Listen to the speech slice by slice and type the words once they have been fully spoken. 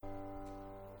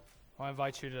I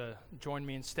invite you to join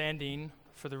me in standing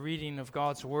for the reading of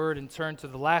God's Word and turn to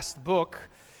the last book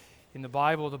in the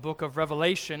Bible, the book of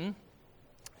Revelation.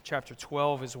 Chapter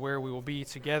 12 is where we will be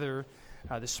together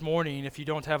this morning. If you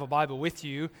don't have a Bible with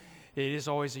you, it is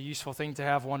always a useful thing to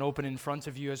have one open in front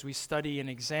of you as we study and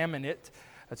examine it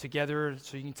together.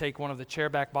 So you can take one of the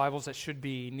chairback Bibles that should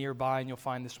be nearby, and you'll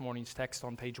find this morning's text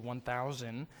on page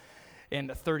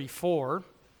 1034.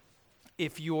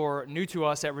 If you're new to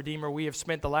us at Redeemer, we have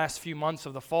spent the last few months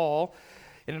of the fall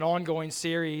in an ongoing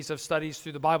series of studies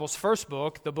through the Bible's first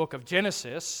book, the book of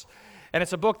Genesis. And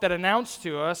it's a book that announced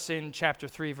to us in chapter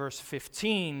 3, verse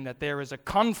 15, that there is a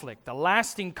conflict, a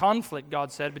lasting conflict,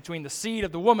 God said, between the seed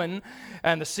of the woman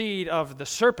and the seed of the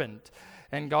serpent.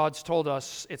 And God's told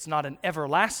us it's not an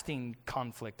everlasting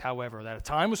conflict, however, that a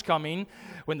time was coming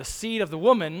when the seed of the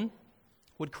woman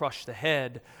would crush the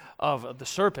head of the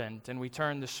serpent. And we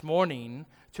turn this morning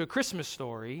to a Christmas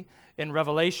story in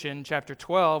Revelation chapter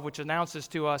 12, which announces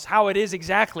to us how it is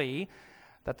exactly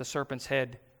that the serpent's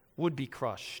head would be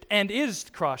crushed, and is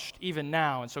crushed even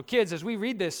now. And so kids, as we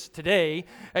read this today,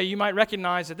 you might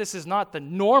recognize that this is not the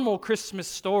normal Christmas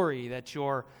story that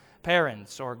your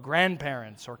parents or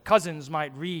grandparents or cousins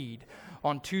might read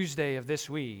on Tuesday of this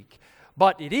week,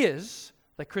 but it is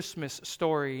the Christmas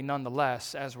story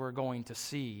nonetheless, as we're going to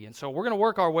see. And so we're going to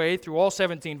work our way through all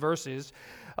 17 verses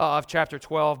of chapter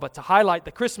 12, but to highlight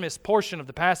the Christmas portion of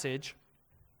the passage,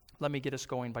 let me get us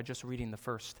going by just reading the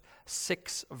first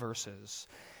 6 verses,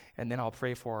 and then I'll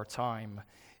pray for our time,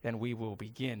 and we will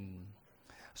begin.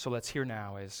 So let's hear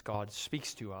now as God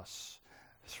speaks to us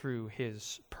through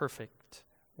His perfect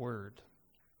word.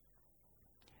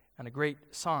 And a great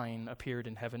sign appeared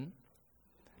in heaven,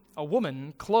 a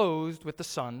woman clothed with the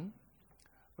sun,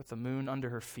 with the moon under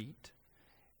her feet,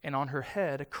 and on her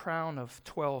head a crown of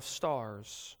 12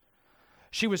 stars.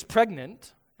 She was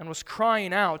pregnant and was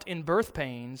crying out in birth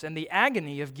pains and the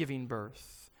agony of giving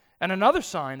birth. And another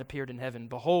sign appeared in heaven.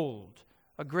 Behold,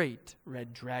 a great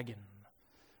red dragon,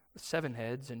 with 7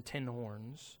 heads and 10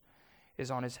 horns,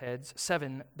 is on his heads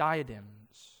 7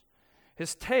 diadems.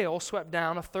 His tail swept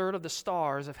down a third of the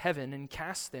stars of heaven and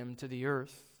cast them to the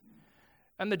earth.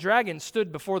 And the dragon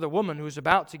stood before the woman who was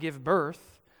about to give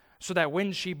birth, so that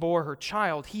when she bore her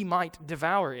child, he might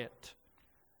devour it.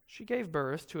 She gave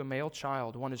birth to a male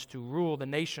child. One is to rule the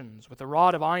nations with a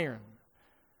rod of iron.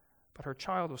 But her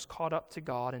child was caught up to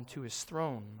God and to his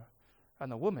throne.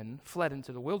 And the woman fled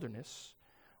into the wilderness,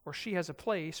 where she has a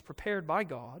place prepared by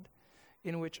God,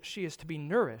 in which she is to be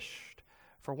nourished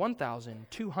for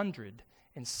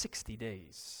 1,260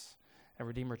 days. At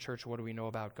Redeemer Church, what do we know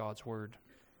about God's word?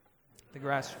 The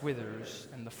grass withers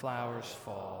and the flowers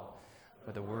fall,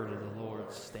 but the word of the Lord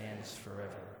stands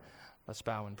forever. Let's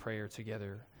bow in prayer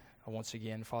together. Once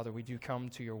again, Father, we do come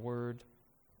to your word,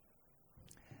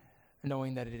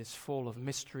 knowing that it is full of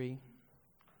mystery,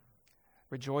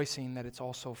 rejoicing that it's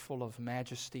also full of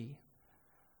majesty.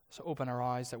 So open our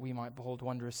eyes that we might behold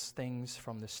wondrous things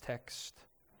from this text.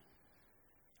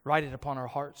 Write it upon our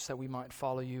hearts that we might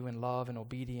follow you in love and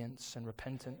obedience and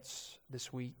repentance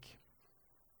this week.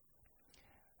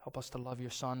 Help us to love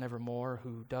your Son evermore,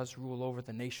 who does rule over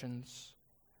the nations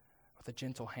with a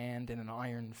gentle hand and an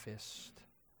iron fist.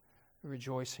 We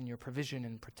rejoice in your provision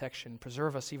and protection.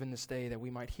 Preserve us even this day, that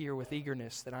we might hear with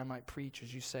eagerness, that I might preach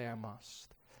as you say I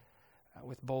must,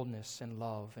 with boldness and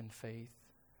love and faith.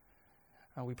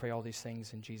 We pray all these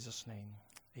things in Jesus' name.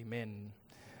 Amen.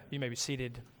 You may be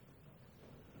seated.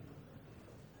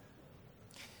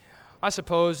 I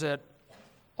suppose that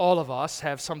all of us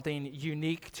have something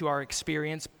unique to our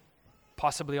experience,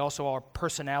 possibly also our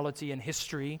personality and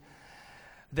history,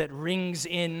 that rings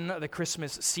in the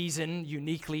Christmas season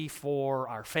uniquely for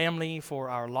our family, for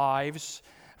our lives.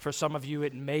 For some of you,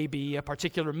 it may be a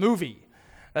particular movie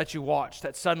that you watch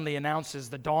that suddenly announces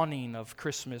the dawning of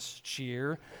Christmas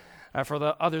cheer. For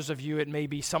the others of you, it may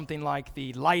be something like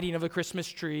the lighting of the Christmas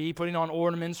tree, putting on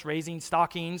ornaments, raising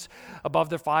stockings above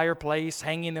the fireplace,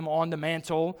 hanging them on the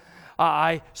mantle.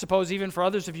 I suppose even for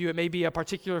others of you, it may be a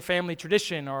particular family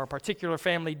tradition or a particular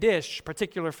family dish,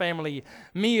 particular family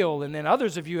meal. And then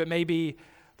others of you, it may be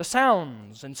the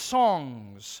sounds and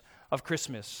songs of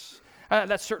Christmas.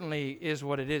 That certainly is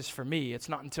what it is for me. It's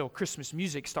not until Christmas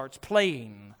music starts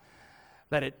playing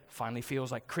that it finally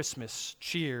feels like Christmas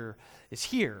cheer is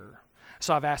here.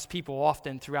 So I've asked people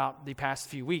often throughout the past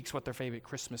few weeks what their favorite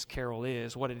Christmas carol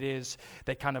is, what it is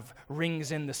that kind of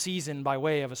rings in the season by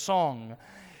way of a song.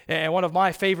 And one of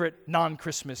my favorite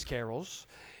non-Christmas carols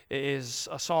is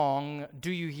a song,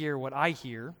 Do You Hear What I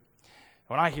Hear?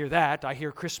 When I hear that, I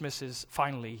hear Christmas is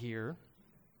finally here.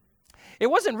 It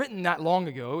wasn't written that long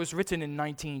ago. It was written in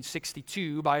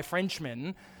 1962 by a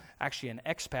Frenchman actually an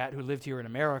expat who lived here in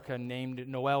America named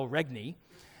Noel Regney.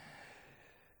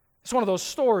 It's one of those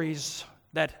stories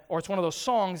it's one of those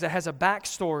songs that has a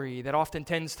backstory that often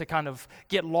tends to kind of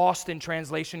get lost in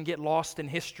translation, get lost in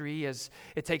history as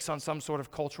it takes on some sort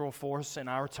of cultural force in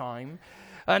our time.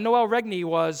 Noel Regney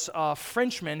was a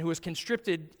Frenchman who was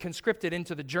conscripted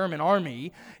into the German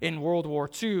army in World War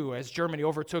II as Germany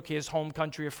overtook his home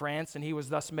country of France, and he was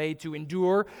thus made to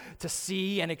endure, to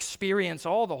see, and experience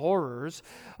all the horrors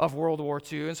of World War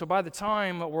II. And so by the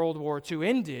time World War II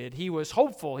ended, he was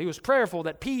hopeful, he was prayerful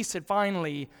that peace had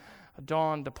finally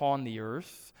dawned upon the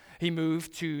earth. He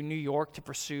moved to New York to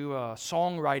pursue a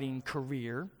songwriting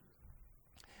career.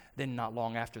 Then not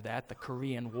long after that, the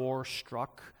Korean War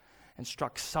struck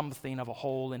something of a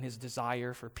hole in his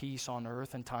desire for peace on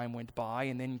earth, and time went by,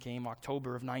 and then came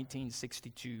October of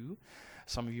 1962.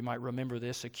 Some of you might remember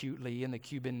this acutely in the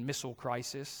Cuban Missile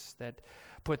Crisis that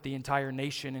put the entire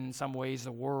nation, and in some ways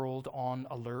the world, on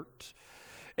alert.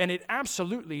 And it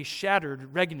absolutely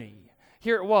shattered Regney.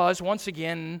 Here it was, once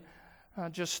again,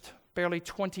 just barely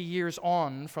 20 years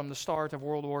on from the start of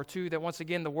World War II, that once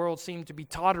again the world seemed to be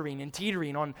tottering and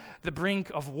teetering on the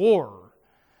brink of war.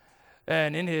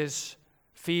 And in his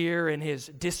fear, in his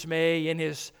dismay, in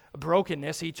his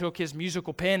brokenness, he took his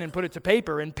musical pen and put it to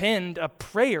paper and penned a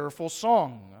prayerful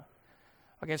song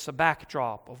against the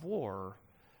backdrop of war.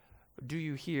 Do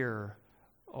you hear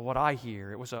what I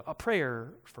hear? It was a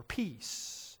prayer for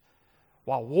peace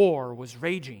while war was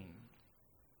raging.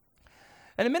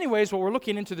 And in many ways, what we're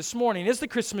looking into this morning is the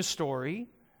Christmas story.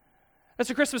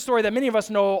 It's a Christmas story that many of us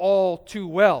know all too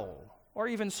well, or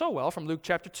even so well, from Luke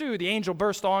chapter 2. The angel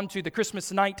burst onto the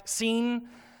Christmas night scene.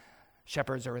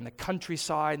 Shepherds are in the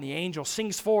countryside, and the angel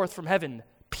sings forth from heaven,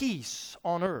 peace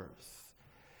on earth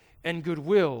and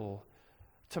goodwill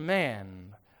to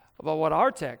man. But what our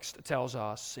text tells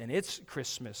us in its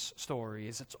Christmas story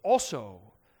is it's also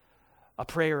a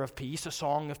prayer of peace, a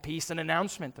song of peace, an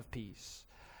announcement of peace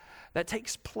that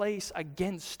takes place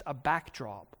against a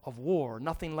backdrop of war,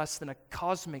 nothing less than a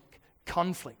cosmic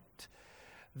conflict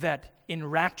that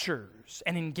enraptures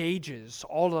and engages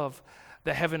all of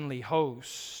the heavenly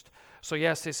host. So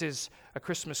yes, this is a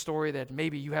Christmas story that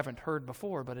maybe you haven't heard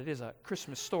before, but it is a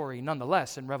Christmas story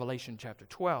nonetheless in Revelation chapter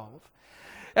 12.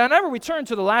 And whenever we turn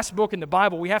to the last book in the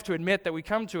Bible, we have to admit that we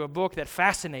come to a book that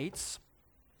fascinates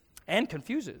and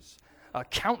confuses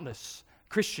countless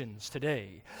Christians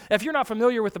today. If you're not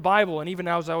familiar with the Bible, and even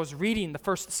as I was reading the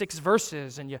first 6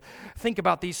 verses, and you think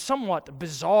about these somewhat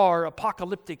bizarre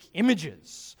apocalyptic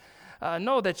images,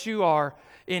 know that you are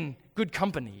in good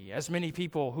company, as many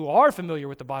people who are familiar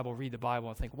with the Bible read the Bible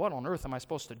and think, what on earth am I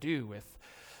supposed to do with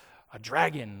a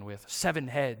dragon with 7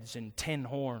 heads and 10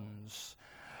 horns?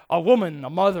 A woman, a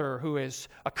mother who is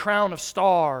a crown of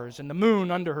stars and the moon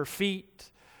under her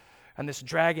feet, and this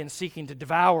dragon seeking to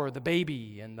devour the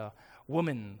baby, and the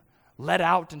woman led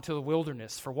out into the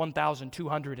wilderness for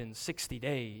 1,260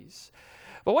 days.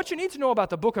 But what you need to know about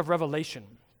the book of Revelation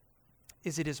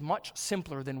is it is much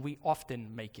simpler than we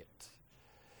often make it.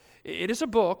 It is a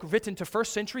book written to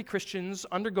first century Christians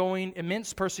undergoing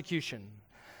immense persecution.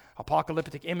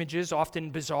 Apocalyptic images,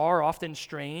 often bizarre, often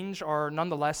strange, are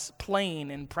nonetheless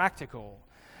plain and practical.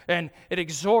 And it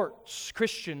exhorts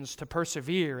Christians to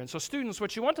persevere. And so students,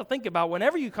 what you want to think about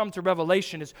whenever you come to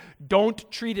Revelation is don't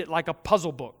treat it like a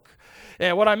puzzle book.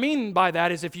 And what I mean by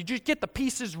that is if you just get the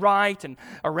pieces right and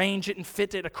arrange it and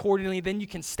fit it accordingly, then you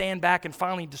can stand back and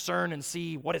finally discern and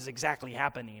see what is exactly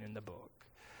happening in the book.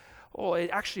 Oh,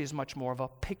 it actually is much more of a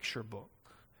picture book.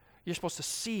 You're supposed to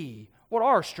see what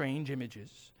are strange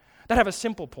images that have a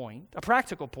simple point, a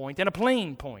practical point, and a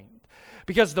plain point.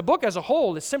 Because the book as a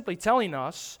whole is simply telling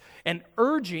us and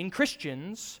urging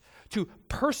Christians to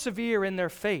persevere in their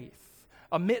faith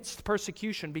amidst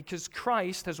persecution because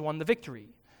Christ has won the victory.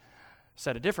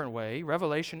 Said a different way,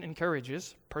 Revelation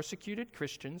encourages persecuted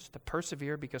Christians to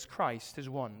persevere because Christ has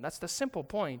won. That's the simple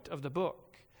point of the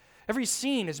book. Every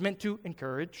scene is meant to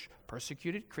encourage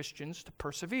persecuted Christians to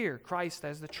persevere. Christ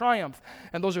has the triumph.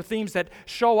 And those are themes that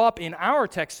show up in our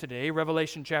text today,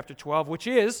 Revelation chapter 12, which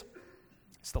is,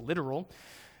 it's the literal,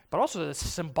 but also the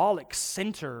symbolic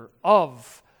center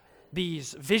of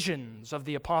these visions of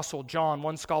the Apostle John.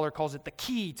 One scholar calls it the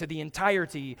key to the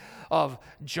entirety of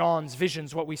John's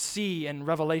visions, what we see in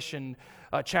Revelation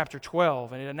chapter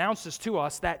 12. And it announces to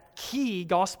us that key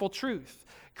gospel truth.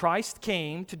 Christ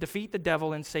came to defeat the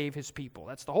devil and save his people.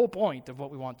 That's the whole point of what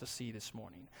we want to see this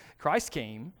morning. Christ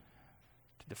came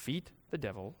to defeat the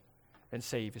devil and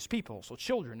save his people. So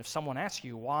children, if someone asks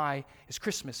you, why is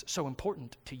Christmas so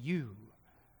important to you?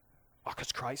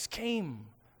 Because Christ came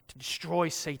to destroy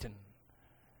Satan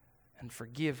and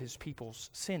forgive his people's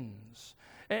sins.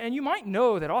 And you might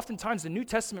know that oftentimes the New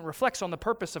Testament reflects on the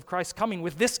purpose of Christ's coming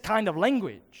with this kind of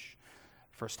language.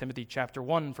 1 Timothy chapter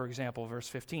 1, for example, verse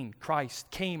 15, Christ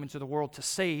came into the world to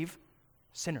save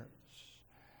sinners.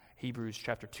 Hebrews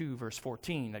chapter 2, verse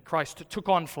 14, that Christ took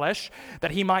on flesh,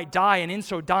 that he might die, and in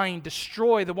so dying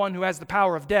destroy the one who has the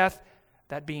power of death,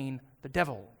 that being the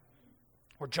devil.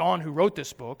 Or John, who wrote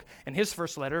this book, in his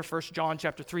first letter, 1 John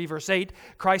chapter 3, verse 8,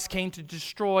 Christ came to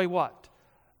destroy what?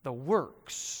 The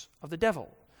works of the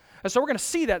devil. And so we're going to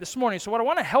see that this morning. So what I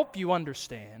want to help you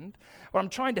understand, what I'm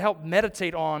trying to help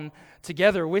meditate on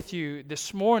together with you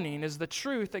this morning, is the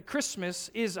truth that Christmas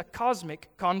is a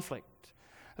cosmic conflict.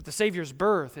 That the Savior's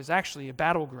birth is actually a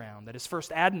battleground, that his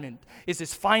first advent is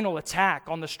his final attack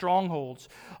on the strongholds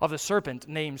of the serpent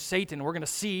named Satan. We're going to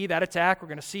see that attack, we're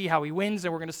going to see how he wins,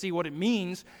 and we're going to see what it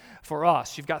means for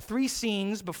us. You've got three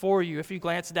scenes before you. If you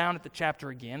glance down at the chapter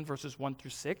again, verses 1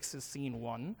 through 6 is scene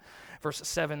 1, verse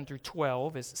 7 through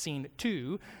 12 is scene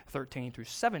 2, 13 through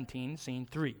 17, scene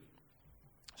 3.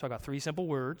 So I've got three simple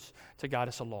words to guide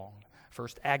us along.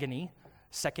 First, agony.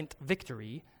 Second,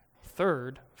 victory.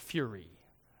 Third, fury.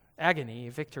 Agony,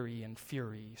 victory, and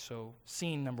fury. So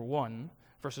scene number 1,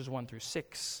 verses 1 through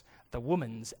 6, the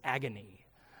woman's agony.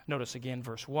 Notice again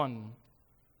verse 1.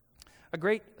 A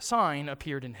great sign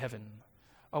appeared in heaven.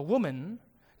 A woman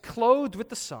clothed with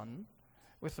the sun,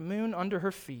 with the moon under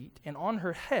her feet, and on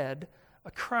her head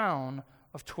a crown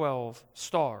of 12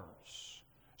 stars.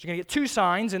 So you're going to get two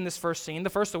signs in this first scene, the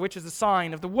first of which is the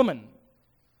sign of the woman.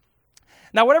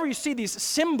 Now, whenever you see these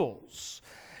symbols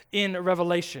in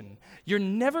Revelation, you're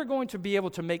never going to be able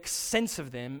to make sense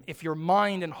of them if your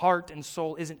mind and heart and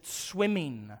soul isn't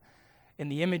swimming in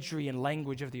the imagery and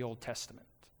language of the Old Testament.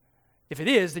 If it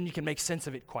is, then you can make sense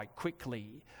of it quite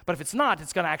quickly. But if it's not,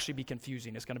 it's going to actually be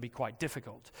confusing. It's going to be quite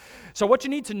difficult. So what you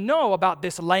need to know about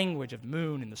this language of the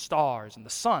moon and the stars and the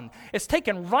sun is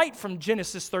taken right from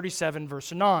Genesis 37,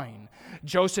 verse 9.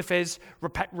 Joseph is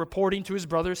reporting to his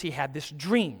brothers he had this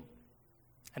dream.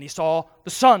 And he saw the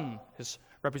sun,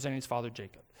 representing his father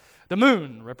Jacob, the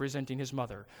moon representing his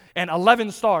mother, and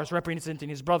 11 stars representing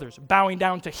his brothers, bowing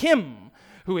down to him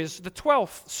who is the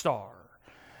 12th star.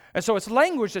 And so it's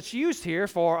language that's used here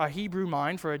for a Hebrew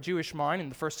mind, for a Jewish mind in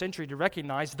the first century to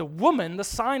recognize the woman, the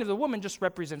sign of the woman just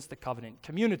represents the covenant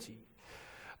community,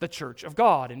 the church of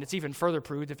God. And it's even further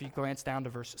proved if you glance down to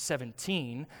verse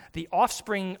 17. The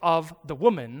offspring of the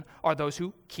woman are those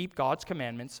who keep God's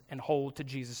commandments and hold to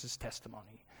Jesus'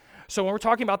 testimony. So when we're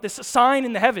talking about this sign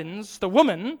in the heavens, the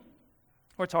woman,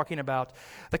 we're talking about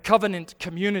the covenant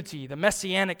community, the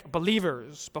messianic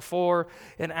believers before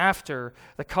and after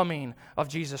the coming of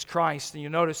Jesus Christ. And you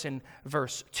notice in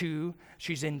verse 2,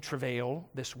 she's in travail,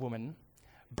 this woman,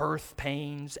 birth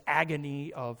pains,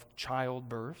 agony of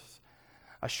childbirth.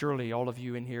 Surely all of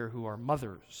you in here who are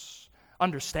mothers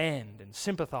understand and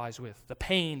sympathize with the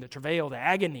pain, the travail, the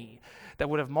agony that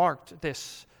would have marked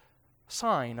this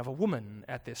sign of a woman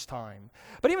at this time.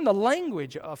 But even the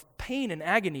language of pain and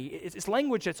agony is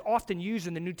language that's often used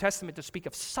in the New Testament to speak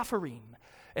of suffering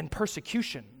and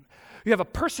persecution. You have a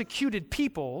persecuted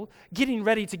people getting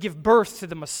ready to give birth to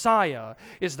the Messiah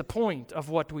is the point of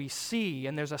what we see.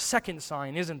 And there's a second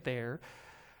sign, isn't there?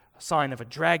 A sign of a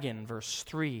dragon, verse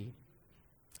 3.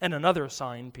 And another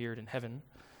sign appeared in heaven.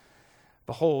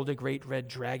 Behold, a great red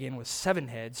dragon with 7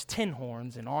 heads, 10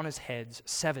 horns, and on his heads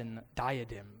 7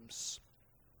 diadems.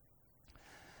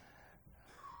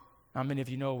 Now, many of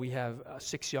you know we have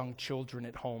 6 young children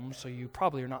at home, so you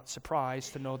probably are not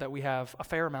surprised to know that we have a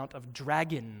fair amount of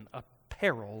dragon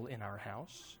apparel in our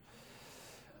house.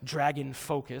 Dragon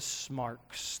focus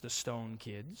marks the Stone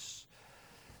kids.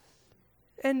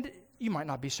 And you might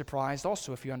not be surprised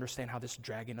also if you understand how this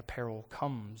dragon apparel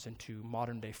comes into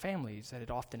modern-day families, that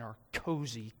it often are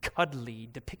cozy, cuddly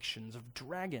depictions of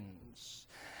dragons.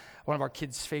 One of our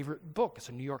kids' favorite books,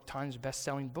 a New York Times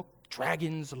best-selling book,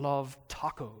 Dragons Love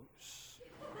Tacos.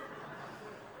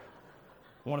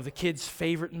 One of the kids'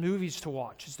 favorite movies to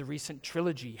watch is the recent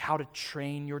trilogy, How to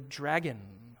Train Your Dragon,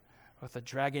 with a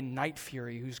dragon Night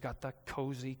Fury who's got the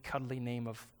cozy, cuddly name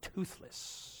of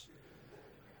Toothless.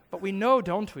 But we know,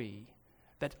 don't we,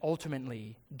 that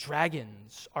ultimately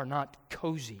dragons are not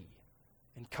cozy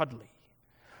and cuddly.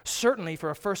 Certainly for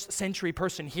a first century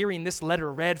person hearing this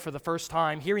letter read for the first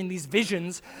time, hearing these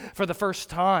visions for the first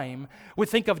time, would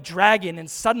think of dragon and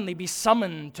suddenly be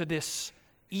summoned to this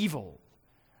evil,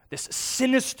 this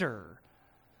sinister,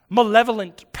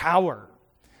 malevolent power.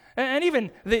 And even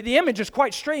the image is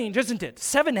quite strange, isn't it?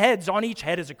 7 heads, on each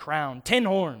head is a crown, 10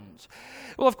 horns.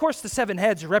 Well, of course, the 7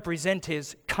 heads represent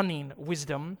his cunning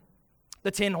wisdom.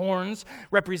 The 10 horns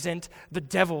represent the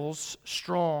devil's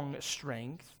strong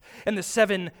strength. And the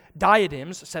 7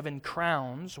 diadems, 7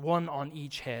 crowns, one on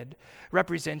each head,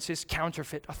 represents his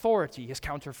counterfeit authority, his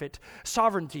counterfeit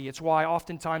sovereignty. It's why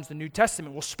oftentimes the New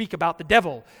Testament will speak about the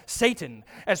devil, Satan,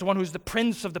 as one who's the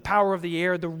prince of the power of the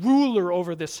air, the ruler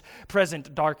over this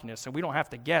present darkness. And we don't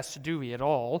have to guess, do we, at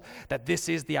all, that this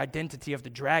is the identity of the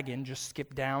dragon. Just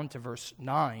skip down to verse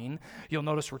 9. You'll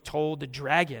notice we're told the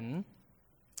dragon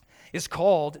is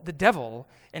called the devil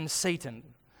and Satan,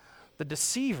 the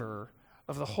deceiver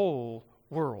of the whole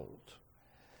world.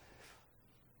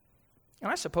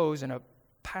 And I suppose in a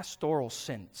pastoral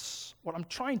sense, what I'm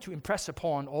trying to impress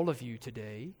upon all of you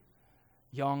today,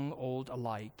 young, old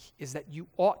alike, is that you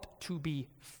ought to be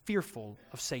fearful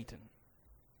of Satan.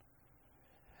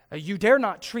 You dare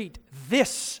not treat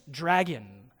this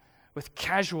dragon with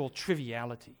casual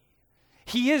triviality.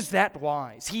 He is that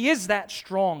wise. He is that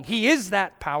strong. He is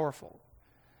that powerful.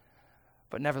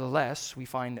 But nevertheless, we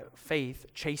find faith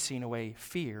chasing away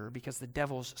fear because the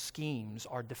devil's schemes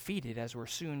are defeated, as we're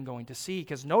soon going to see.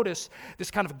 Because notice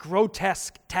this kind of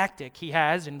grotesque tactic he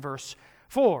has in verse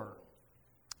 4.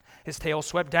 His tail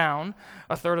swept down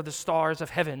 1/3 of the stars of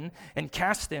heaven and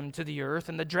cast them to the earth.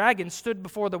 And the dragon stood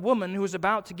before the woman who was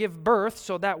about to give birth,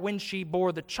 so that when she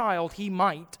bore the child, he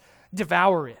might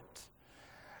devour it.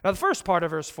 Now, the first part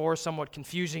of verse 4 is somewhat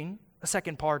confusing. The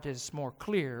second part is more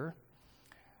clear.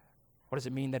 What does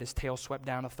it mean that his tail swept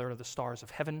down 1/3 of the stars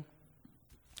of heaven?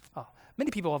 Many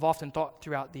people have often thought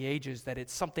throughout the ages that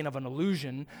it's something of an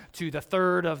allusion to the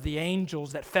 1/3 of the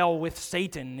angels that fell with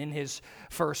Satan in his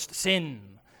first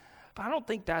sin. But I don't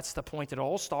think that's the point at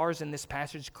all. Stars in this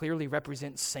passage clearly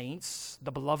represent saints,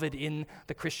 the beloved in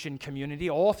the Christian community.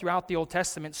 All throughout the Old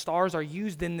Testament, stars are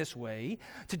used in this way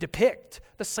to depict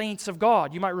the saints of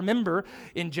God. You might remember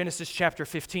in Genesis chapter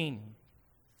 15.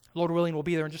 Lord willing, we'll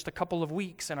be there in just a couple of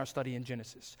weeks in our study in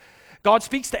Genesis. God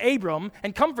speaks to Abram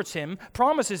and comforts him,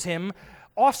 promises him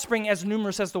offspring as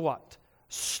numerous as the what?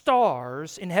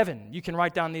 Stars in heaven. You can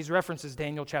write down these references.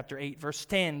 Daniel chapter 8, verse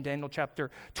 10. Daniel chapter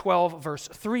 12, verse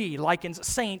 3 likens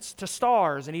saints to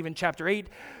stars. And even chapter 8,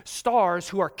 stars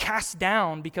who are cast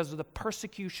down because of the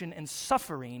persecution and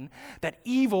suffering that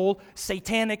evil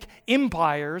satanic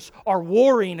empires are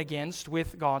warring against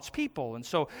with God's people. And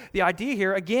so the idea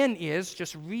here again is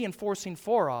just reinforcing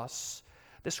for us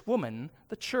this woman,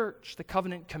 the church, the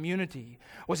covenant community,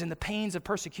 was in the pains of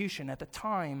persecution at the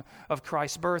time of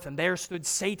Christ's birth, and there stood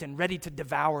Satan ready to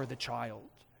devour the child.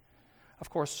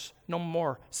 Of course, no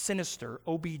more sinister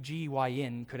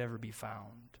OBGYN could ever be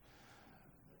found.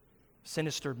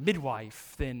 Sinister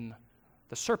midwife than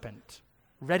the serpent,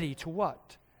 ready to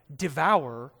what?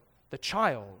 Devour the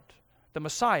child, the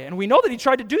Messiah. And we know that he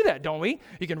tried to do that, don't we?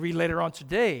 You can read later on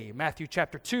today, Matthew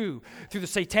chapter 2. Through the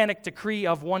satanic decree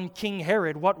of one King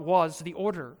Herod, what was the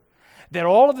order? That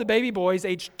all of the baby boys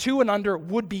aged 2 and under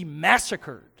would be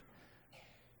massacred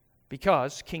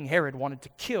because King Herod wanted to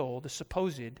kill the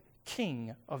supposed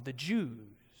king of the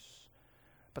Jews.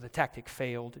 But the tactic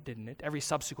failed, didn't it? Every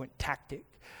subsequent tactic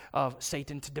of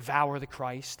Satan to devour the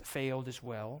Christ failed as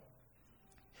well.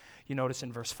 You notice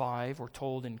in verse 5, we're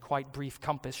told in quite brief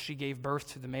compass, she gave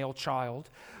birth to the male child,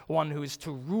 one who is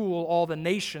to rule all the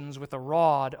nations with a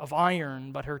rod of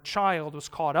iron, but her child was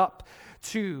caught up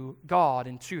to God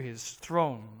and to his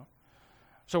throne.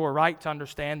 So we're right to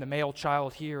understand the male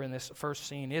child here in this first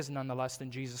scene is none the less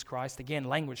than Jesus Christ. Again,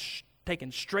 language taken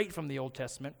straight from the Old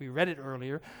Testament. We read it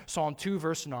earlier, Psalm 2,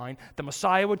 verse 9. The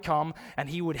Messiah would come, and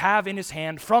he would have in his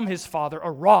hand from his Father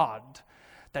a rod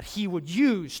that he would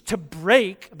use to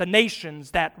break the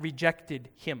nations that rejected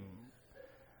him,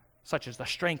 such as the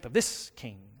strength of this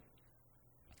king.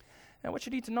 And what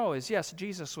you need to know is, yes,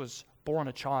 Jesus was born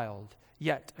a child,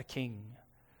 yet a king.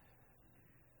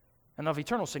 And of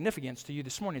eternal significance to you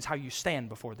this morning is how you stand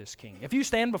before this king. If you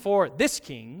stand before this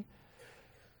king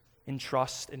in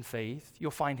trust and faith, you'll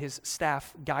find his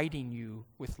staff guiding you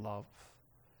with love.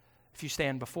 If you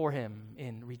stand before him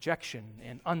in rejection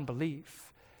and unbelief,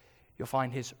 you'll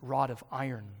find his rod of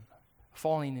iron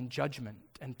falling in judgment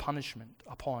and punishment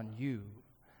upon you.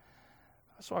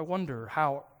 So I wonder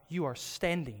how you are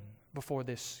standing before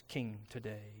this king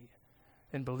today,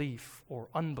 in belief or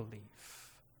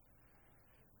unbelief.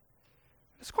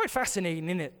 It's quite fascinating,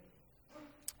 isn't it?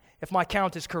 If my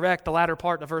count is correct, the latter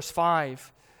part of verse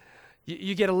 5,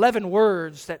 you get 11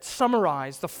 words that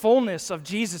summarize the fullness of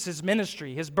Jesus'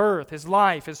 ministry, his birth, his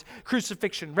life, his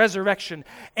crucifixion, resurrection,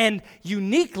 and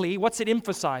uniquely, what's it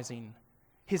emphasizing?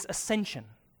 His ascension.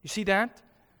 You see that?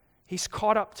 He's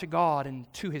caught up to God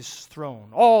and to his throne.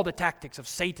 All the tactics of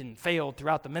Satan failed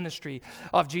throughout the ministry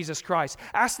of Jesus Christ.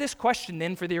 Ask this question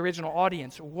then for the original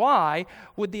audience. Why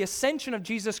would the ascension of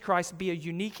Jesus Christ be a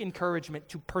unique encouragement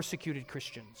to persecuted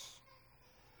Christians?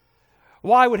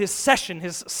 Why would his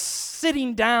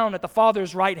sitting down at the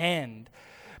Father's right hand,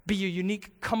 be a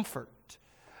unique comfort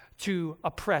to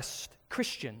oppressed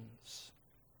Christians?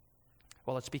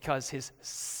 Well, it's because his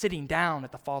sitting down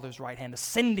at the Father's right hand,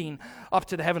 ascending up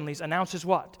to the heavenlies, announces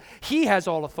what? He has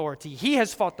all authority. He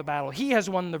has fought the battle. He has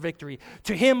won the victory.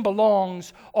 To him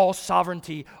belongs all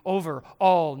sovereignty over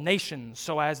all nations.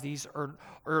 So as these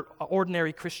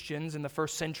ordinary Christians in the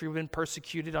first century have been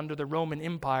persecuted under the Roman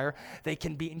Empire, they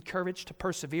can be encouraged to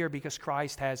persevere because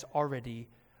Christ has already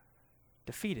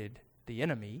defeated the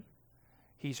enemy.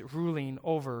 He's ruling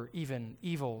over even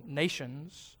evil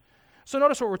nations. So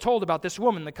notice what we're told about this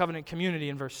woman, the covenant community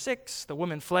in verse 6. The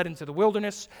woman fled into the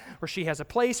wilderness where she has a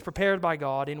place prepared by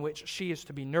God in which she is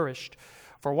to be nourished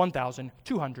for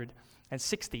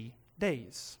 1,260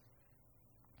 days.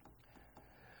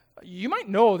 You might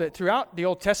know that throughout the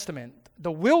Old Testament,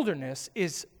 the wilderness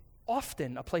is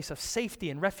often a place of safety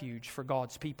and refuge for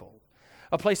God's people.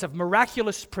 A place of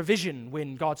miraculous provision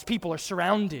when God's people are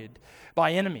surrounded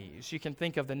by enemies. You can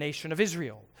think of the nation of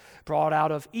Israel, brought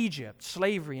out of Egypt,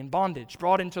 slavery and bondage,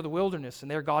 brought into the wilderness,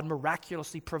 and there God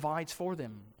miraculously provides for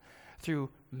them through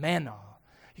manna.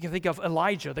 You can think of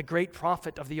Elijah, the great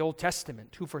prophet of the Old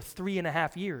Testament, who for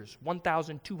 3.5 years,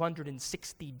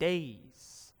 1,260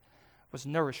 days, was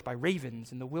nourished by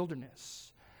ravens in the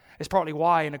wilderness. It's partly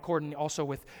why, in accordance also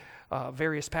with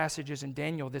various passages in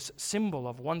Daniel, this symbol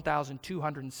of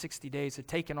 1,260 days had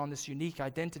taken on this unique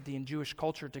identity in Jewish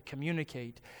culture to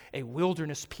communicate a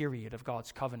wilderness period of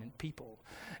God's covenant people.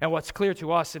 And what's clear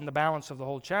to us in the balance of the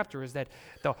whole chapter is that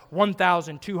the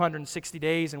 1,260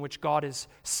 days in which God is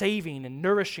saving and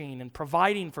nourishing and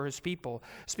providing for his people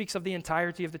speaks of the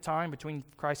entirety of the time between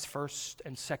Christ's first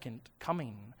and second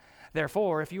coming.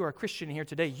 Therefore, if you are a Christian here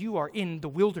today, you are in the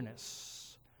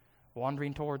wilderness,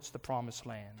 wandering towards the promised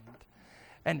land.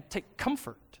 And take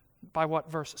comfort by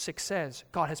what verse 6 says.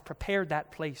 God has prepared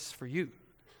that place for you.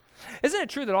 Isn't it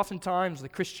true that oftentimes the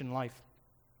Christian life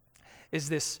is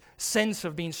this sense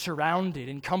of being surrounded,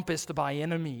 encompassed by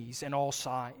enemies on all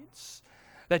sides?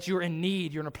 That you're in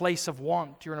need, you're in a place of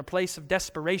want, you're in a place of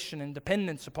desperation and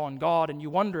dependence upon God, and you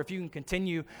wonder if you can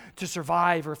continue to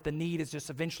survive or if the need is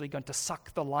just eventually going to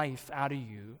suck the life out of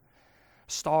you,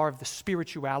 starve the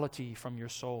spirituality from your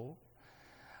soul.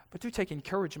 But do take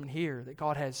encouragement here that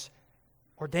God has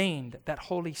ordained that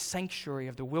holy sanctuary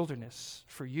of the wilderness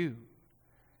for you,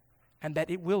 and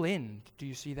that it will end. Do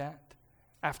you see that?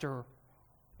 After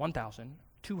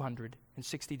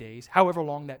 1,260 days, however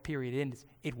long that period ends,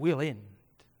 it will end.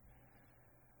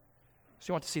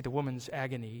 So you want to see the woman's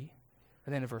agony,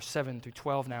 and then in verse 7 through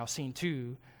 12 now, scene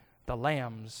 2, the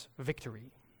Lamb's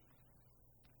victory.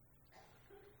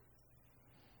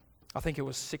 I think it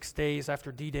was 6 days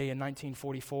after D-Day in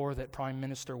 1944 that Prime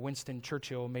Minister Winston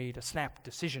Churchill made a snap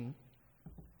decision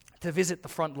to visit the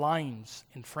front lines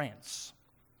in France.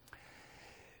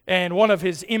 And one of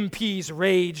his MPs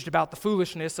raged about the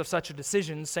foolishness of such a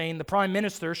decision, saying the Prime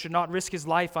Minister should not risk his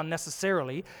life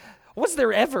unnecessarily. Was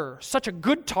there ever such a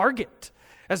good target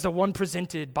as the one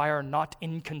presented by our not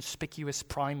inconspicuous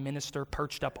Prime Minister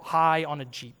perched up high on a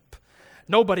jeep?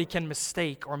 Nobody can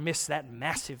mistake or miss that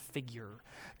massive figure,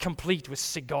 complete with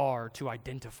cigar to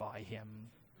identify him.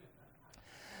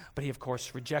 But he, of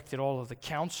course, rejected all of the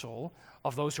counsel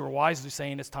of those who were wisely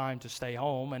saying it's time to stay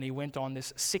home, and he went on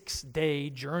this 6-day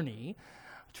journey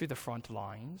to the front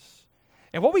lines.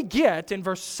 And what we get in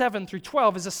verse 7 through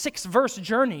 12 is a 6-verse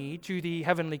journey to the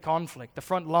heavenly conflict, the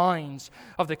front lines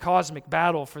of the cosmic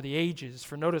battle for the ages.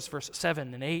 For notice verse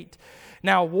 7 and 8.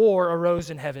 Now war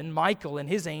arose in heaven, Michael and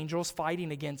his angels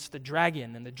fighting against the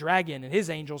dragon, and the dragon and his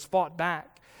angels fought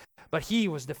back. But he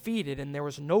was defeated, and there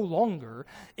was no longer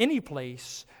any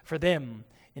place for them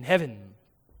in heaven.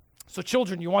 So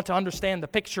children, you want to understand the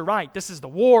picture right. This is the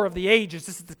war of the ages.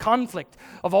 This is the conflict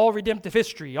of all redemptive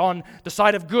history. On the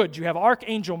side of good, you have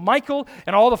Archangel Michael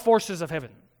and all the forces of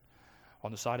heaven.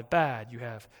 On the side of bad, you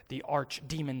have the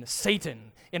archdemon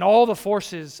Satan and all the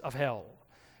forces of hell.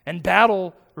 And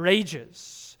battle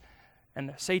rages.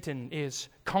 And Satan is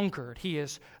conquered. He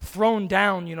is thrown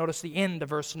down. You notice the end of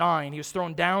verse 9. He was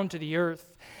thrown down to the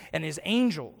earth, and his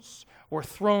angels were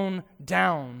thrown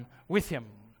down with him.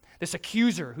 This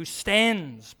accuser who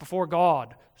stands before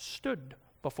God stood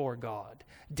before God,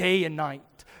 day and night,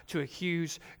 to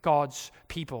accuse God's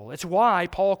people. It's why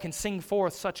Paul can sing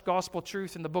forth such gospel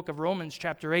truth in the book of Romans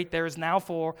chapter 8. There is now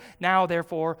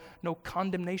therefore no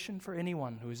condemnation for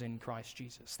anyone who is in Christ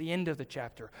Jesus. The end of the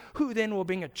chapter. Who then will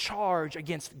bring a charge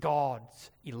against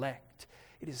God's elect?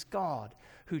 It is God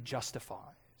who justifies.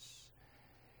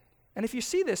 And if you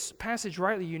see this passage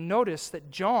rightly, you notice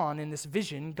that John, in this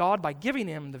vision, God, by giving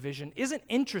him the vision, isn't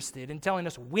interested in telling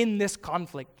us when this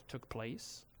conflict took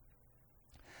place.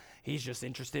 He's just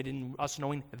interested in us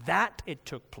knowing that it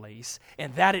took place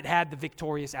and that it had the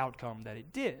victorious outcome that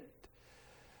it did.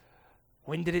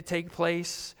 When did it take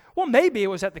place? Well, maybe it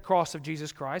was at the cross of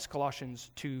Jesus Christ.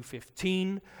 Colossians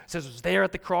 2:15 says it was there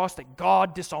at the cross that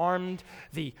God disarmed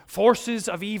the forces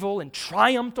of evil and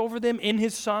triumphed over them in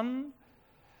his Son.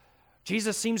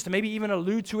 Jesus seems to maybe even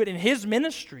allude to it in his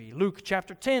ministry. Luke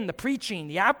chapter 10,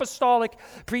 the apostolic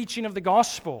preaching of the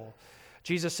gospel.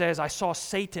 Jesus says, I saw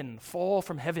Satan fall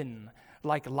from heaven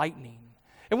like lightning.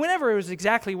 And whenever it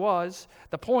exactly was,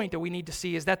 the point that we need to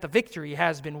see is that the victory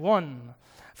has been won.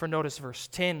 For notice verse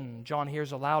 10, John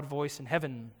hears a loud voice in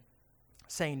heaven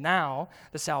saying, now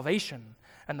the salvation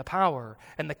and the power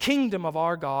and the kingdom of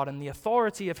our God and the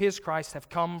authority of his Christ have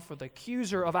come, for the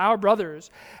accuser of our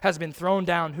brothers has been thrown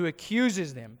down, who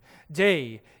accuses them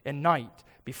day and night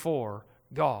before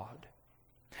God.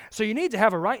 So you need to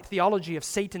have a right theology of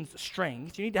Satan's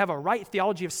strength. You need to have a right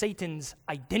theology of Satan's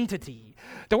identity.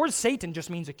 The word Satan just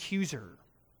means accuser.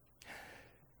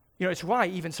 You know, it's why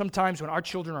even sometimes when our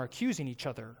children are accusing each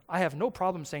other, I have no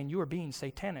problem saying you are being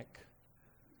satanic.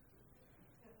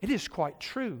 It is quite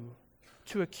true.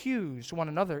 To accuse one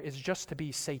another is just to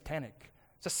be satanic.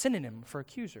 It's a synonym for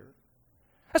accuser.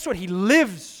 That's what he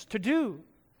lives to do.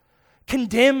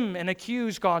 Condemn and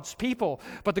accuse God's people.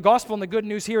 But the gospel and the good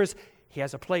news here is he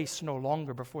has a place no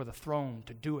longer before the throne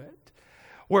to do it.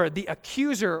 Where the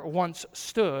accuser once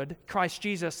stood, Christ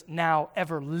Jesus now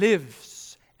ever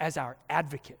lives as our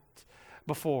advocate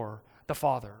before the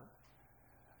Father.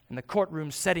 In the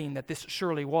courtroom setting that this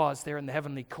surely was there in the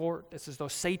heavenly court, it's as though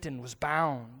Satan was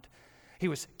bound. He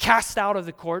was cast out of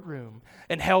the courtroom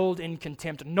and held in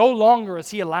contempt. No longer is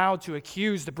he allowed to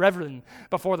accuse the brethren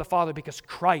before the Father, because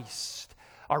Christ,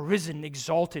 our risen,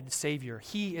 exalted Savior,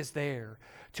 he is there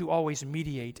to always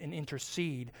mediate and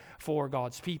intercede for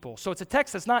God's people. So it's a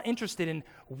text that's not interested in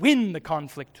when the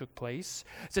conflict took place.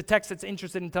 It's a text that's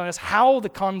interested in telling us how the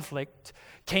conflict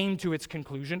came to its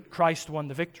conclusion. Christ won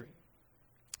the victory.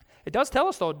 It does tell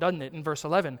us, though, doesn't it, in verse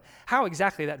 11, how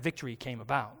exactly that victory came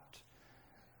about.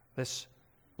 This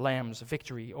Lamb's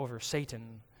victory over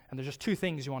Satan. And there's just two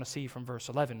things you want to see from verse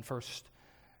 11. First,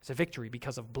 it's a victory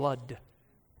because of blood.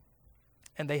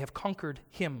 And they have conquered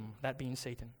him, that being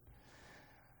Satan,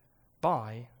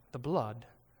 by the blood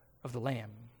of the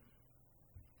Lamb.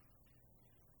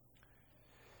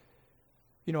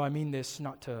 You know, I mean this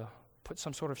not to put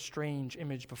some sort of strange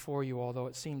image before you, although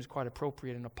it seems quite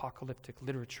appropriate in apocalyptic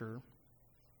literature.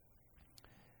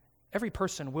 Every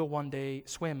person will one day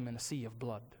swim in a sea of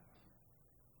blood.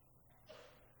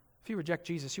 If you reject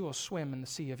Jesus, you will swim in the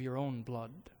sea of your own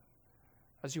blood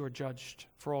as you are judged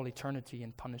for all eternity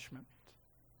in punishment.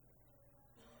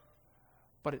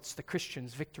 But it's the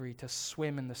Christian's victory to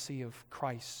swim in the sea of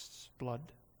Christ's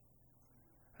blood.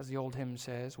 As the old hymn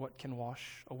says, what can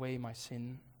wash away my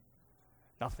sin?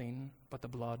 Nothing but the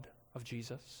blood of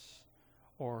Jesus.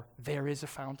 Or there is a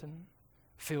fountain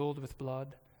filled with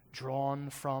blood, drawn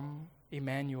from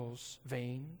Emmanuel's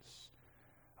veins.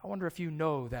 I wonder if you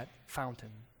know that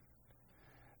fountain.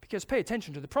 Because pay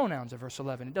attention to the pronouns of verse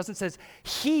 11. It doesn't say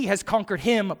he has conquered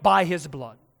him by his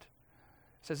blood.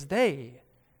 It says they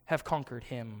have conquered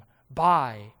him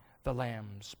by the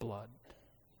Lamb's blood.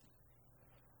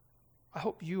 I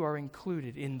hope you are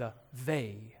included in the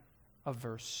they of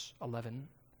verse 11.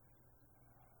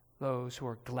 Those who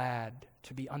are glad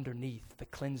to be underneath the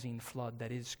cleansing flood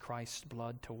that is Christ's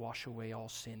blood to wash away all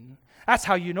sin. That's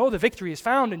how you know the victory is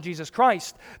found in Jesus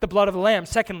Christ, the blood of the Lamb.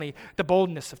 Secondly, the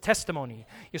boldness of testimony.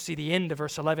 You see the end of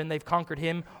verse 11, they've conquered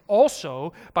him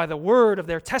also by the word of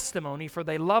their testimony, for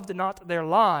they loved not their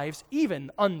lives even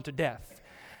unto death.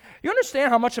 You understand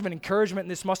how much of an encouragement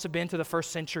this must have been to the first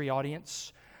century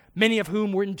audience, many of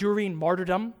whom were enduring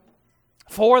martyrdom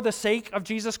for the sake of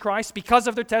Jesus Christ, because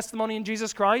of their testimony in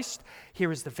Jesus Christ.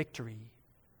 Here is the victory.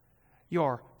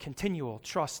 Your continual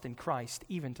trust in Christ,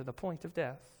 even to the point of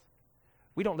death.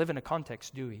 We don't live in a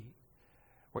context, do we,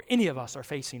 where any of us are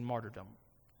facing martyrdom.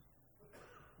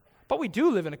 But we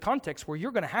do live in a context where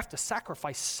you're going to have to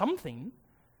sacrifice something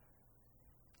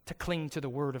to cling to the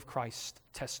word of Christ's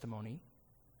testimony.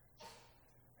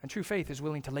 And true faith is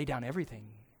willing to lay down everything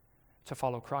to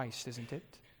follow Christ, isn't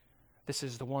it? This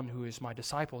is the one who is my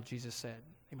disciple, Jesus said.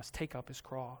 He must take up his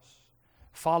cross,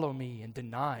 follow me, and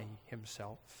deny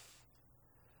himself.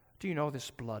 Do you know this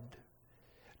blood?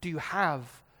 Do you have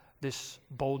this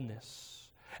boldness?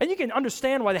 And you can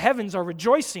understand why the heavens are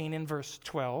rejoicing in verse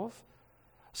 12.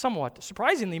 Somewhat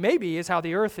surprisingly, maybe, is how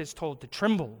the earth is told to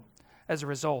tremble as a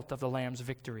result of the Lamb's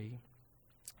victory.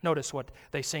 Notice what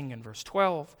they sing in verse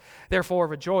 12. Therefore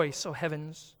rejoice, O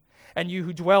heavens, and you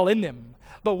who dwell in them.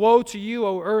 But woe to you,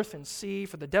 O earth and sea,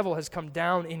 for the devil has come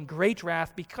down in great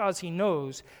wrath because he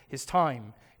knows his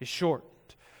time is short.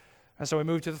 And so we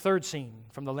move to the third scene,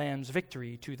 from the Lamb's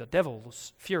victory to the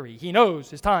devil's fury. He knows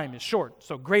his time is short,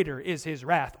 so greater is his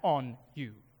wrath on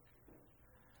you.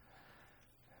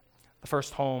 The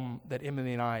first home that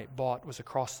Emily and I bought was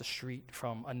across the street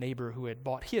from a neighbor who had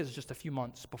bought his just a few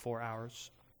months before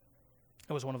ours.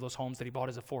 It was one of those homes that he bought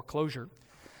as a foreclosure.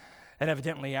 And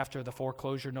evidently, after the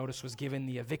foreclosure notice was given,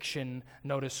 the eviction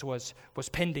notice was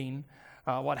pending.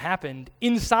 What happened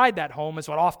inside that home is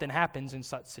what often happens in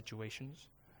such situations.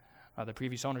 The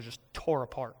previous owner just tore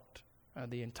apart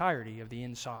the entirety of the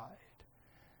inside.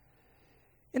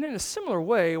 And in a similar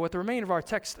way, what the remainder of our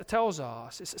text tells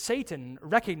us is Satan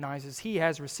recognizes he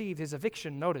has received his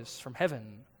eviction notice from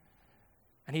heaven,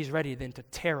 and he's ready then to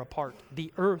tear apart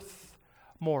the earth,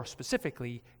 more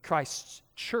specifically, Christ's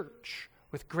church,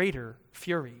 with greater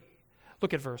fury.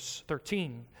 Look at verse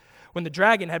 13. When the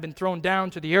dragon had been thrown down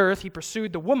to the earth, he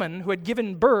pursued the woman who had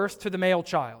given birth to the male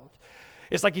child.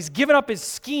 It's like he's given up his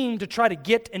scheme to try to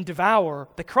get and devour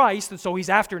the Christ, and so he's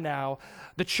after now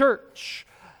the church.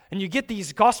 And you get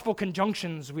these gospel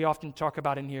conjunctions we often talk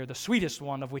about in here, the sweetest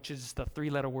one of which is the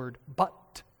three-letter word,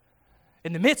 but.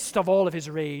 In the midst of all of his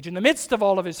rage, in the midst of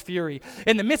all of his fury,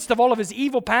 in the midst of all of his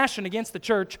evil passion against the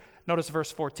church, notice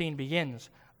verse 14 begins,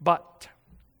 but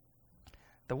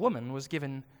the woman was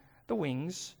given the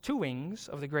wings, 2 wings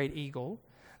of the great eagle,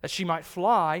 that she might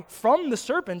fly from the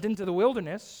serpent into the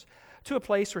wilderness to a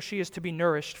place where she is to be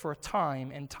nourished for a time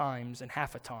and times and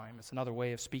half a time. It's another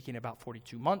way of speaking about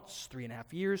 42 months,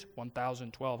 3.5 years,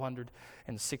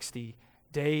 1,260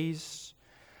 days.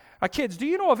 Kids, do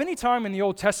you know of any time in the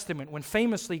Old Testament when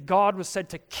famously God was said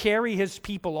to carry his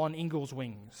people on eagle's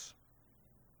wings?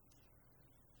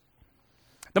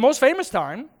 The most famous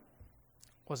time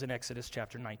was in Exodus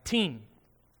chapter 19.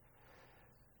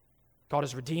 God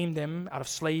has redeemed them out of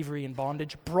slavery and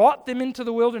bondage, brought them into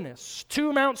the wilderness,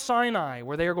 to Mount Sinai,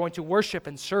 where they are going to worship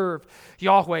and serve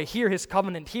Yahweh, hear his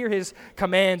covenant, hear his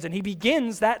commands, and he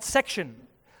begins that section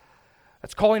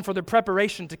that's calling for the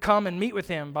preparation to come and meet with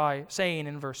him by saying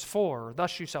in verse 4,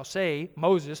 thus you shall say,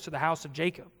 Moses, to the house of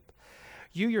Jacob,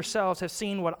 you yourselves have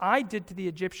seen what I did to the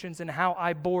Egyptians and how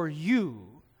I bore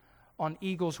you on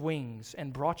eagle's wings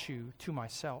and brought you to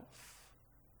myself.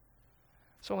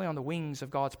 It's only on the wings of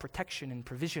God's protection and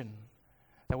provision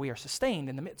that we are sustained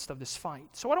in the midst of this fight.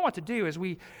 So what I want to do as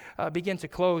we begin to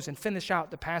close and finish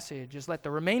out the passage is let the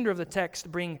remainder of the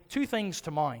text bring 2 things to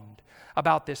mind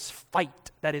about this fight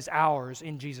that is ours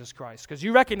in Jesus Christ. Because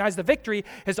you recognize the victory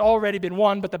has already been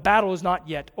won, but the battle is not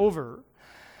yet over.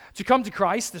 To come to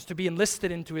Christ is to be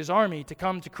enlisted into his army. To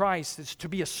come to Christ is to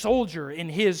be a soldier in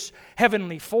his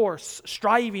heavenly force,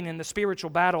 striving in the spiritual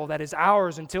battle that is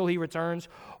ours until he returns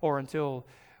or until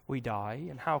we die.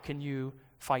 And how can you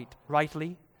fight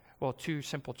rightly? Well, 2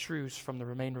 simple truths from the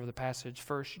remainder of the passage.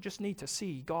 First, you just need to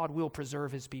see God will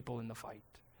preserve his people in the fight.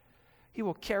 He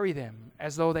will carry them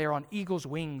as though they are on eagle's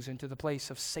wings into the place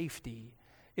of safety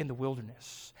in the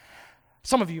wilderness.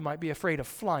 Some of you might be afraid of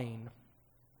flying.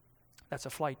 That's a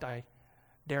flight I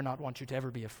dare not want you to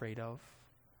ever be afraid of.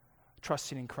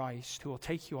 Trusting in Christ, who will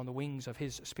take you on the wings of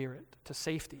his Spirit to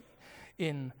safety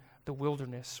in the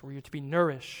wilderness, where you're to be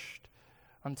nourished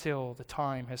until the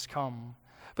time has come.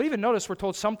 But even notice we're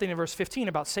told something in verse 15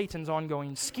 about Satan's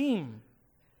ongoing scheme.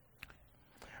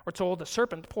 We're told the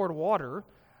serpent poured water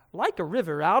like a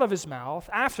river out of his mouth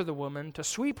after the woman to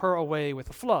sweep her away with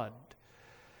a flood.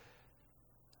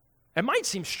 It might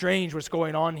seem strange what's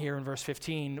going on here in verse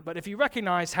 15, but if you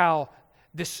recognize how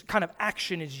this kind of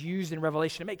action is used in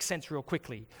Revelation, it makes sense real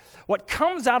quickly. What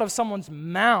comes out of someone's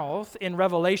mouth in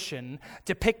Revelation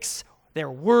depicts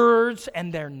their words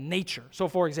and their nature. So,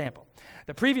 for example,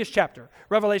 the previous chapter,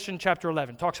 Revelation chapter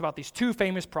 11, talks about these 2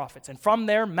 famous prophets, and from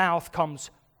their mouth comes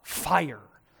fire,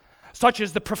 such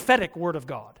as the prophetic word of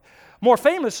God. More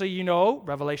famously, you know,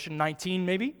 Revelation 19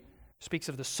 maybe, speaks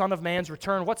of the Son of Man's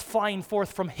return. What's flying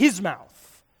forth from his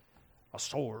mouth? A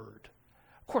sword.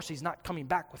 Of course, he's not coming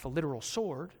back with a literal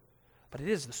sword, but it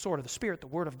is the sword of the Spirit, the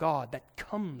Word of God, that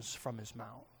comes from his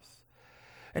mouth.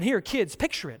 And here, kids,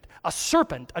 picture it. A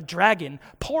serpent, a dragon,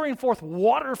 pouring forth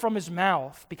water from his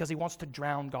mouth because he wants to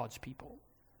drown God's people.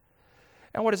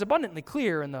 And what is abundantly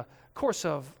clear in the course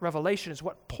of Revelation is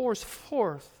what pours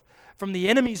forth from the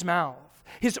enemy's mouth.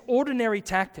 His ordinary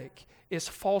tactic is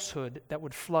falsehood that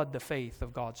would flood the faith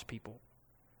of God's people.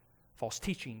 False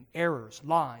teaching, errors,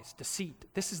 lies, deceit.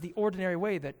 This is the ordinary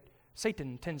way that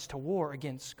Satan tends to war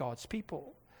against God's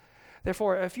people.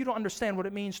 Therefore, if you don't understand what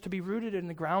it means to be rooted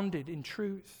and grounded in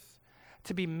truth,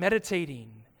 to be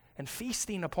meditating and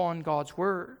feasting upon God's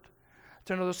word,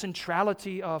 to know the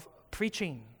centrality of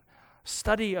preaching,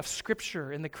 study of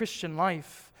Scripture in the Christian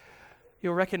life,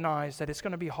 you'll recognize that it's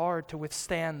going to be hard to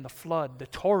withstand the flood, the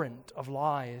torrent of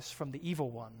lies from the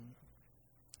evil one.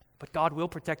 But God will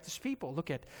protect his people. Look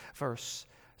at verse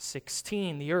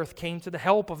 16. The earth came to the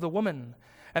help of the woman,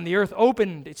 and the earth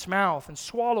opened its mouth and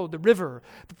swallowed the river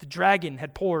that the dragon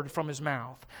had poured from his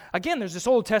mouth. Again, there's this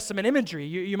Old Testament imagery.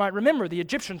 You might remember the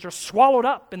Egyptians are swallowed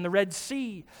up in the Red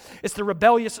Sea. It's the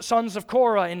rebellious sons of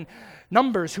Korah in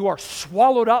Numbers who are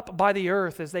swallowed up by the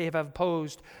earth as they have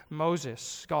opposed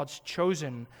Moses, God's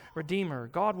chosen Redeemer.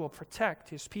 God will protect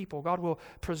his people. God will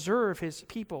preserve his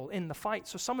people in the fight.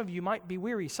 So some of you might be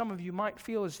weary. Some of you might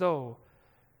feel as though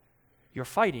you're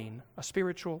fighting a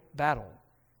spiritual battle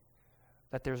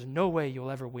that there's no way you'll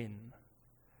ever win.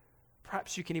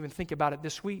 Perhaps you can even think about it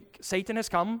this week. Satan has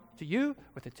come to you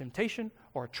with a temptation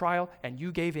or a trial, and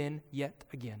you gave in yet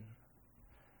again.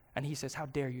 And he says, how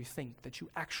dare you think that you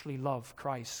actually love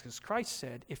Christ? Because Christ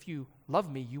said, if you love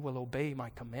me, you will obey my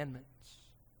commandments.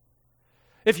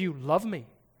 If you love me,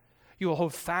 you will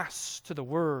hold fast to the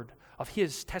word of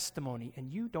his testimony, and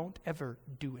you don't ever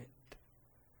do it.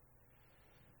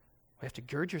 You have to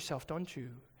gird yourself, don't you,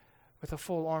 with the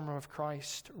full armor of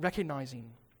Christ,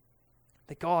 recognizing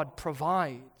that God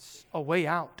provides a way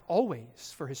out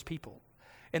always for his people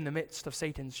in the midst of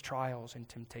Satan's trials and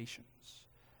temptations.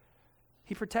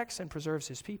 He protects and preserves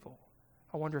his people.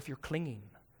 I wonder if you're clinging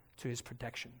to his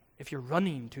protection, if you're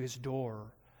running to his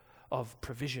door of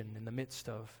provision in the midst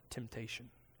of temptation.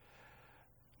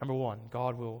 Number one,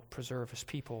 God will preserve his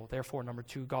people. Therefore, number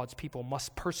two, God's people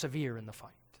must persevere in the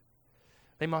fight.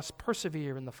 They must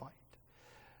persevere in the fight.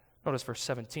 Notice verse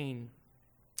 17.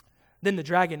 Then the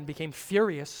dragon became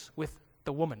furious with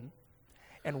the woman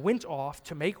and went off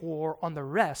to make war on the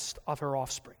rest of her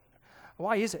offspring.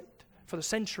 Why is it, for the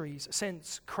centuries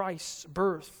since Christ's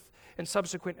birth and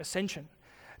subsequent ascension,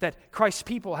 that Christ's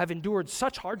people have endured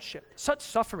such hardship, such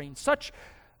suffering, such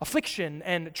affliction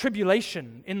and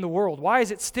tribulation in the world? Why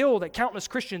is it still that countless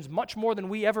Christians, much more than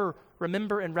we ever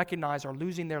remember and recognize, are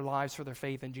losing their lives for their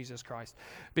faith in Jesus Christ?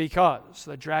 Because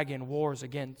the dragon wars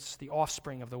against the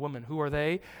offspring of the woman. Who are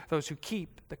they? Those who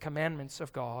keep the commandments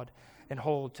of God and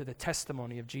hold to the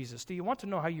testimony of Jesus. Do you want to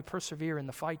know how you persevere in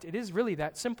the fight? It is really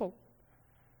that simple.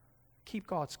 Keep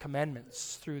God's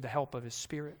commandments through the help of his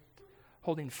Spirit,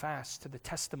 holding fast to the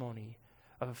testimony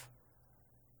of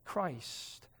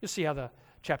Christ. You'll see how the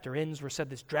chapter ends. Where said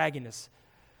this dragon is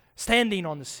standing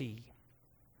on the sea.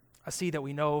 A sea that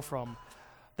we know from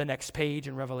the next page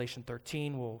in Revelation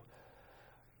 13 will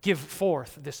give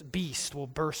forth, this beast will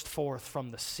burst forth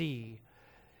from the sea.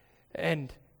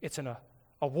 And it's in a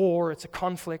war, it's a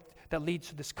conflict that leads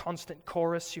to this constant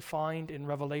chorus you find in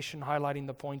Revelation, highlighting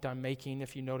the point I'm making.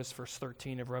 If you notice verse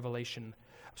 10 of Revelation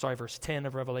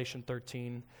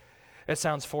 13, it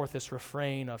sounds forth this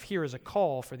refrain of, here is a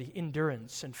call for the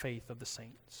endurance and faith of the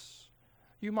saints.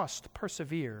 You must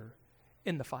persevere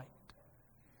in the fight.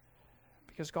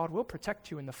 Because God will protect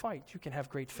you in the fight. You can have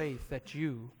great faith that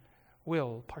you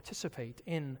will participate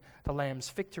in the Lamb's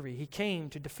victory. He came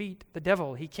to defeat the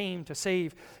devil. He came to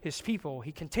save his people.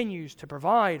 He continues to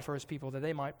provide for his people that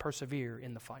they might persevere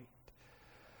in the fight.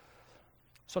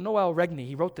 So Noel Regney,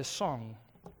 he wrote this song.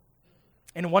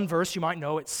 In one verse, you might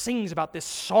know, it sings about this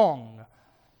song,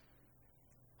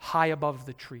 high above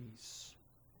the trees.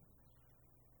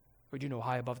 Would you know,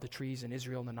 high above the trees in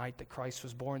Israel, in the night that Christ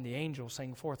was born, the angels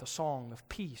sang forth a song of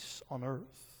peace on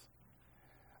earth.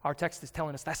 Our text is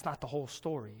telling us that's not the whole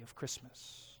story of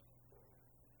Christmas.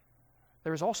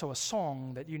 There is also a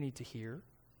song that you need to hear,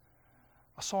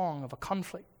 a song of a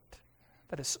conflict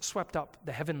that has swept up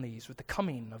the heavenlies with the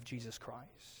coming of Jesus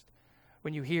Christ.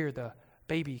 When you hear the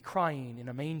baby crying in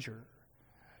a manger,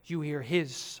 you hear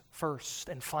his first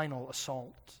and final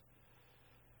assault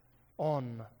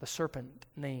on the serpent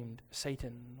named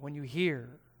Satan. When you hear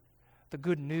the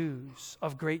good news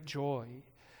of great joy,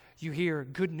 you hear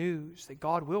good news that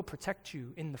God will protect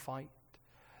you in the fight,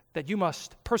 that you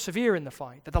must persevere in the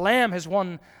fight, that the Lamb has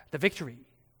won the victory.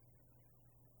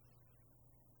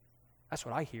 That's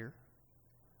what I hear.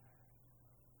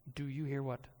 Do you hear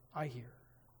what I hear?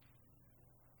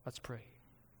 Let's pray.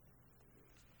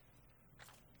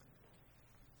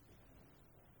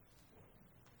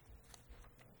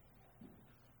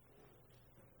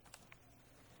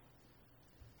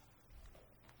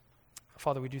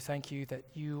 Father, we do thank you that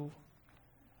you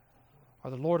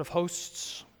are the Lord of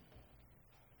hosts,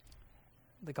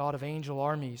 the God of angel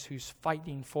armies who's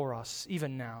fighting for us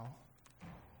even now.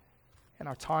 In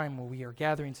our time where we are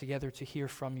gathering together to hear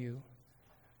from you,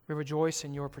 we rejoice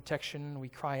in your protection. We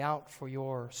cry out for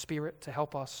your Spirit to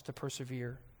help us to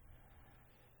persevere.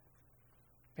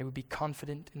 May we be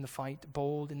confident in the fight,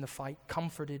 bold in the fight,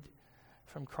 comforted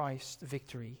from Christ's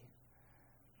victory,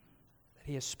 that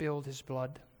he has spilled his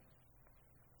blood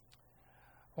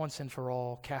once and for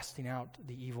all, casting out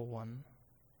the evil one.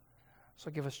 So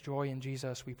give us joy in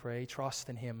Jesus, we pray, trust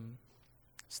in him,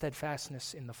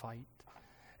 steadfastness in the fight.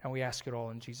 And we ask it all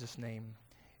in Jesus' name.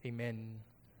 Amen.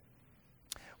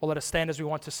 Well, let us stand as we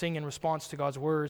want to sing in response to God's word.